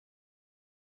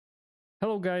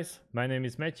Hello guys, my name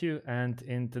is Matthew and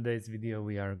in today's video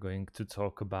we are going to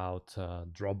talk about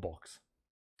Dropbox.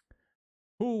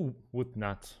 Who would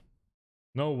not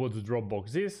know what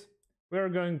Dropbox is? We are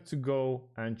going to go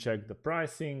and check the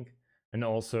pricing, and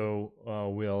also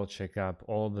we'll check up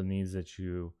all the needs that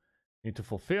you need to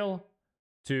fulfill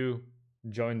to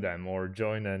join them or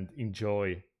join and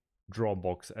enjoy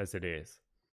Dropbox as it is.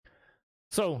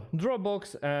 So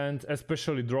Dropbox, and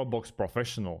especially Dropbox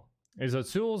Professional, is a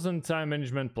tools and time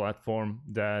management platform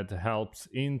that helps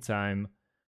in-time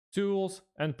tools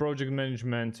and project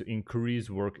management to increase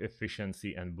work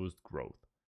efficiency and boost growth.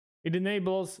 It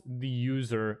enables the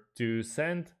user to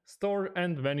send, store,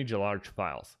 and manage large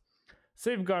files,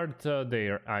 safeguard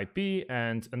their IP,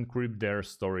 and encrypt their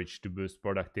storage to boost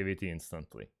productivity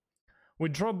instantly.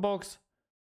 With Dropbox,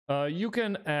 you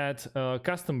can add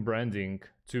custom branding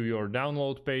to your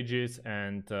download pages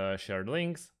and shared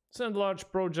links, send large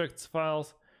projects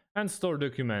files, and store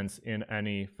documents in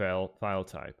any file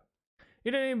type.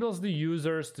 It enables the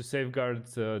users to safeguard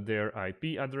their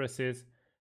IP addresses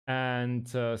and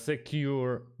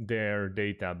secure their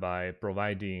data by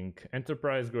providing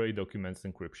enterprise-grade documents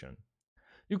encryption.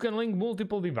 You can link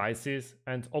multiple devices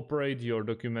and operate your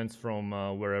documents from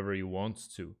wherever you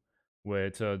want to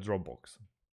with Dropbox.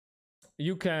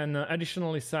 You can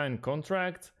additionally sign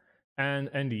contracts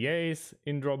and NDAs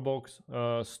in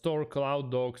Dropbox, store cloud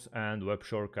docs and web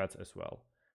shortcuts as well.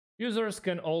 Users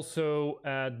can also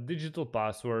add digital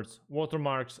passwords,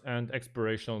 watermarks, and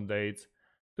expiration dates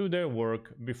to their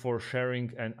work before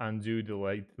sharing and undo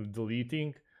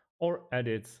deleting or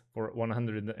edits for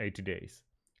 180 days.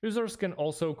 Users can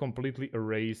also completely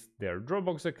erase their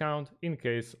Dropbox account in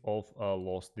case of a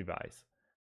lost device.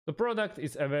 The product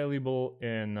is available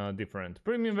in different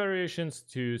premium variations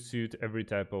to suit every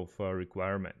type of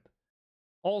requirement.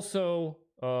 Also,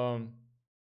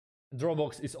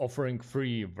 Dropbox is offering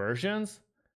free versions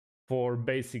for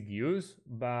basic use,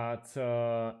 but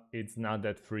it's not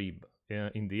that free.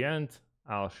 In the end,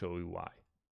 I'll show you why.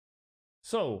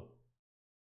 So,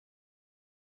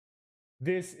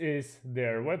 this is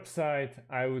their website.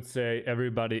 I would say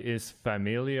everybody is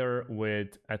familiar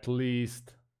with at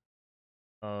least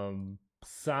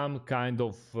some kind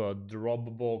of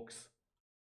Dropbox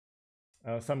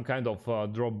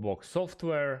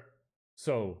software.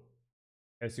 So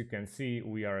as you can see,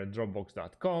 we are at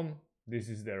dropbox.com. This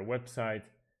is their website,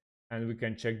 and we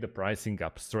can check the pricing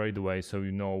up straight away so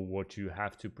you know what you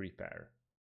have to prepare.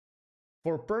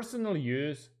 For personal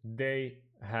use, they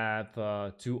have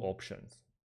two options: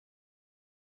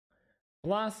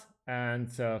 Plus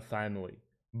and Family.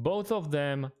 Both of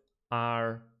them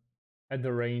are at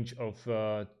the range of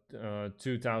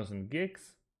 2000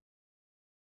 gigs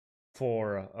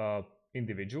for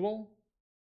individual,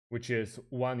 which is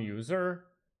one user,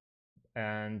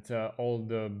 and all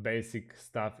the basic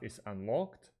stuff is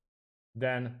unlocked.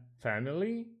 Then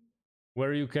Family,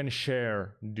 where you can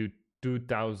share the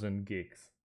 2000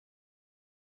 gigs.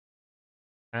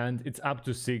 And it's up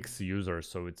to 6 users,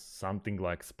 so it's something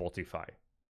like Spotify.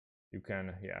 You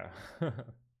can, yeah,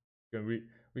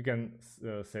 we can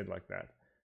say it like that.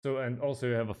 So, and also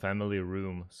you have a family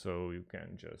room, so you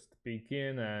can just peek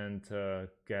in and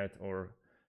get or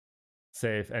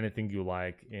save anything you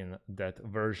like in that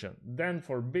version. Then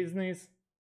for business,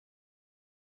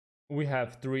 we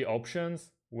have 3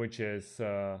 options, which is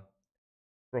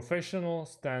Professional,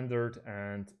 Standard,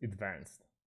 and Advanced.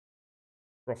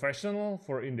 Professional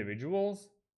for individuals,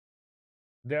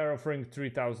 they're offering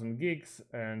 3000 gigs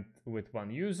and with one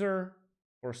user.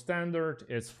 For Standard,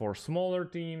 it's for smaller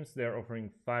teams. They're offering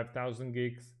 5000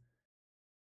 gigs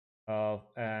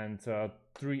and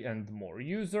 3 and more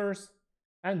users.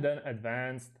 And then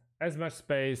Advanced, as much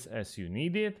space as you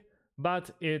need it, but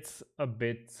it's a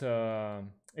bit,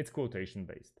 it's quotation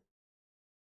based.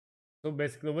 So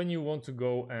basically, when you want to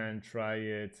go and try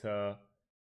it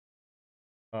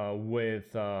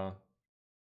with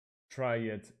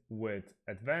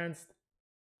Advanced,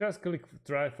 just click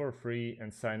try for free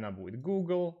and sign up with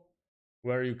Google,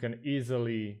 where you can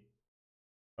easily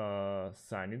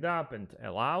sign it up and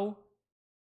allow,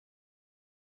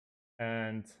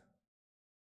 and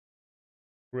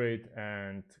create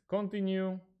and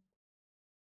continue.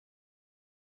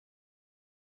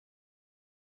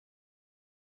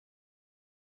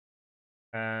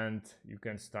 And you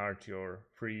can start your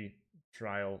free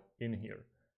trial in here.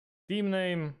 Team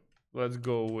name, let's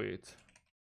go with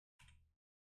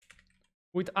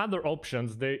other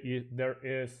options. There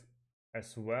is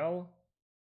as well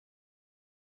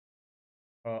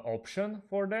option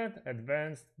for that,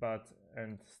 Advanced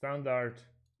and Standard,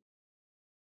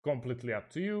 completely up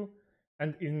to you.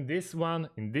 And in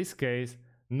this case,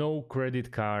 no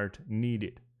credit card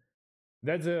needed.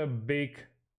 That's a big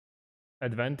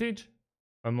advantage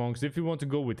amongst. If you want to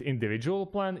go with individual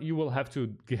plan, you will have to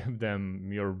give them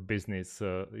your business,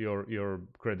 your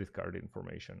credit card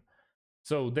information.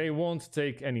 So they won't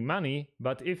take any money,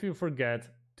 but if you forget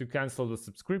to cancel the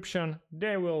subscription,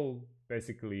 they will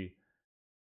basically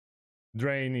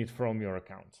drain it from your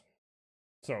account.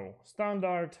 So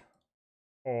standard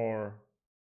or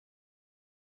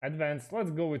advanced,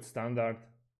 let's go with standard.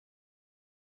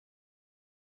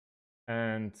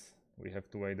 And we have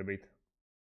to wait a bit.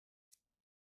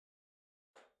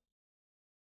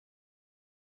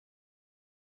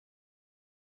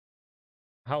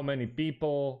 How many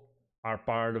people are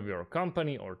part of your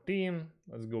company or team?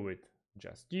 Let's go with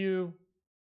just you.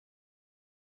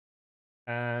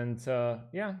 And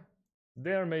yeah,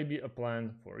 there may be a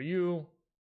plan for you.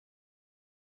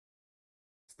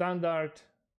 Standard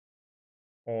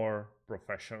or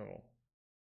professional.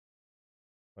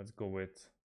 Let's go with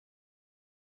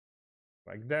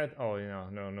like that. Oh, yeah,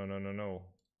 no.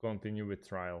 Continue with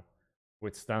trial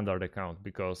with standard account,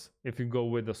 because if you go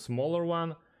with a smaller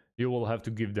one, you will have to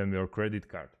give them your credit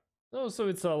card. So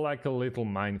it's like a little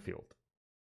minefield.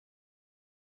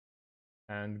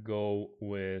 And go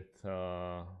with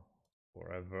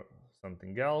forever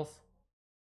something else.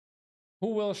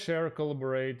 Who will share,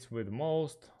 collaborate with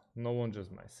most? No one,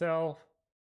 just myself.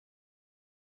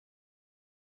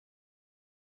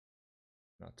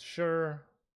 Not sure.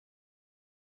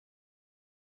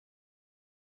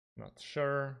 Not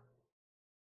sure.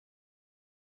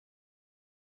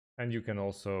 And you can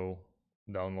also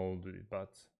download it,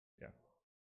 but yeah.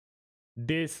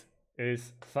 This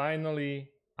is finally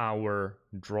our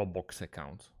Dropbox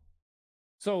account.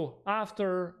 So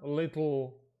after a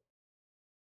little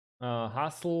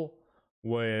hassle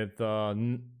with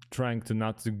trying to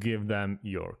not to give them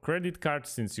your credit card,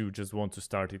 since you just want to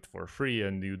start it for free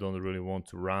and you don't really want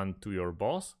to run to your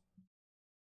boss.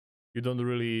 You don't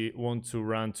really want to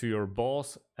run to your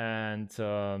boss and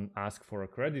ask for a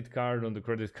credit card on the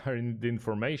credit card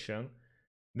information.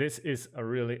 This is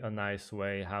a nice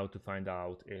way how to find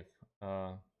out if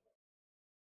the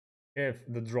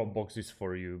Dropbox is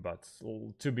for you. But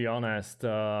to be honest,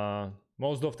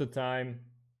 most of the time,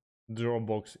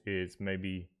 Dropbox is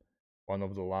maybe one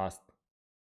of the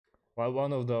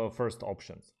first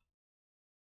options.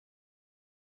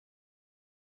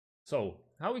 So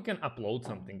how we can upload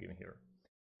something in here?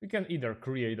 We can either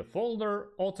create a folder,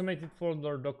 automated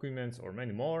folder, documents, or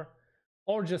many more,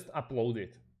 or just upload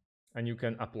it. And you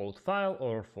can upload file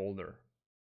or folder.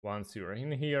 Once you're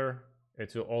in here,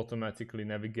 it will automatically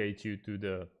navigate you to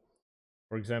the,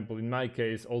 for example, in my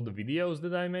case, all the videos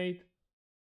that I made.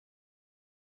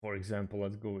 For example,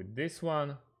 let's go with this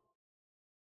one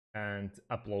and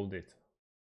upload it.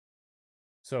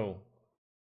 So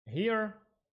here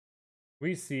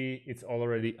we see it's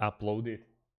already uploaded.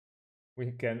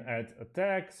 We can add a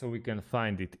tag so we can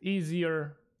find it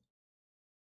easier.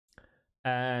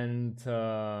 And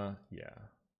yeah,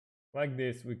 like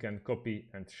this, we can copy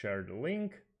and share the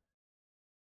link.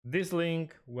 This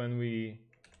link, when we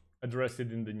address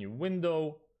it in the new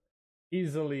window,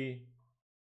 easily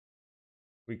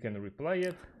we can replay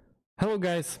it. Hello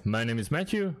guys, my name is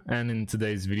Matthew, and in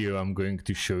today's video I'm going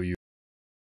to show you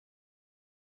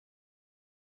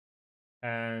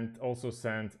and also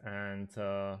send, and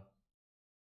the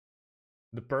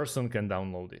person can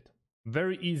download it.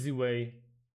 Very easy way.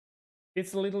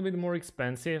 It's a little bit more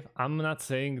expensive. I'm not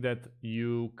saying that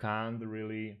you can't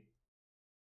really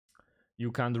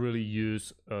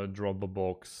use a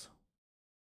Dropbox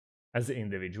as an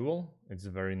individual. It's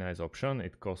a very nice option.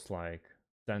 It costs like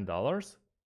 $10,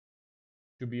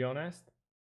 to be honest.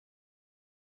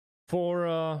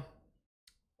 For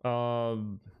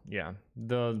yeah,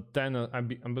 the 10 I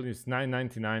believe it's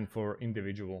 $9.99 for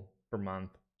individual per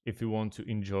month if you want to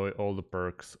enjoy all the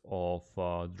perks of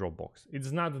Dropbox.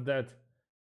 It's not that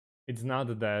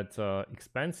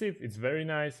expensive. It's very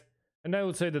nice, and I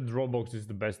would say that Dropbox is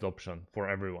the best option for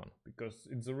everyone, because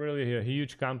it's really a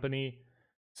huge company,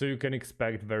 so you can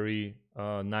expect very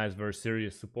nice, very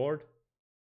serious support.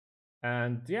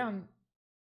 And yeah,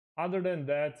 other than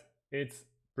that, it's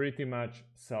pretty much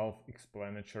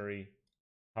self-explanatory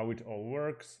how it all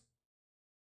works.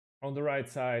 On the right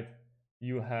side,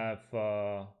 you have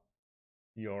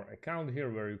your account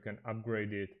here where you can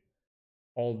upgrade it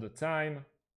all the time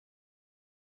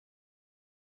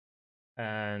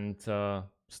and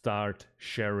start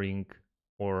sharing,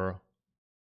 or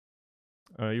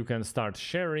you can start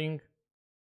sharing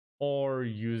or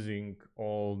using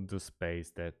all the space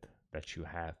that you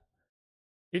have.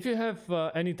 If you have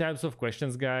any types of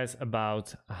questions, guys,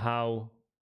 about how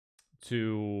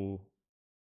to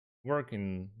work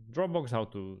in Dropbox, how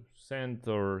to send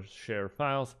or share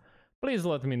files, please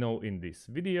let me know in this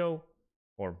video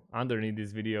or underneath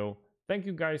this video. Thank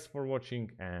you guys for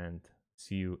watching and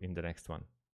see you in the next one.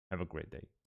 Have a great day.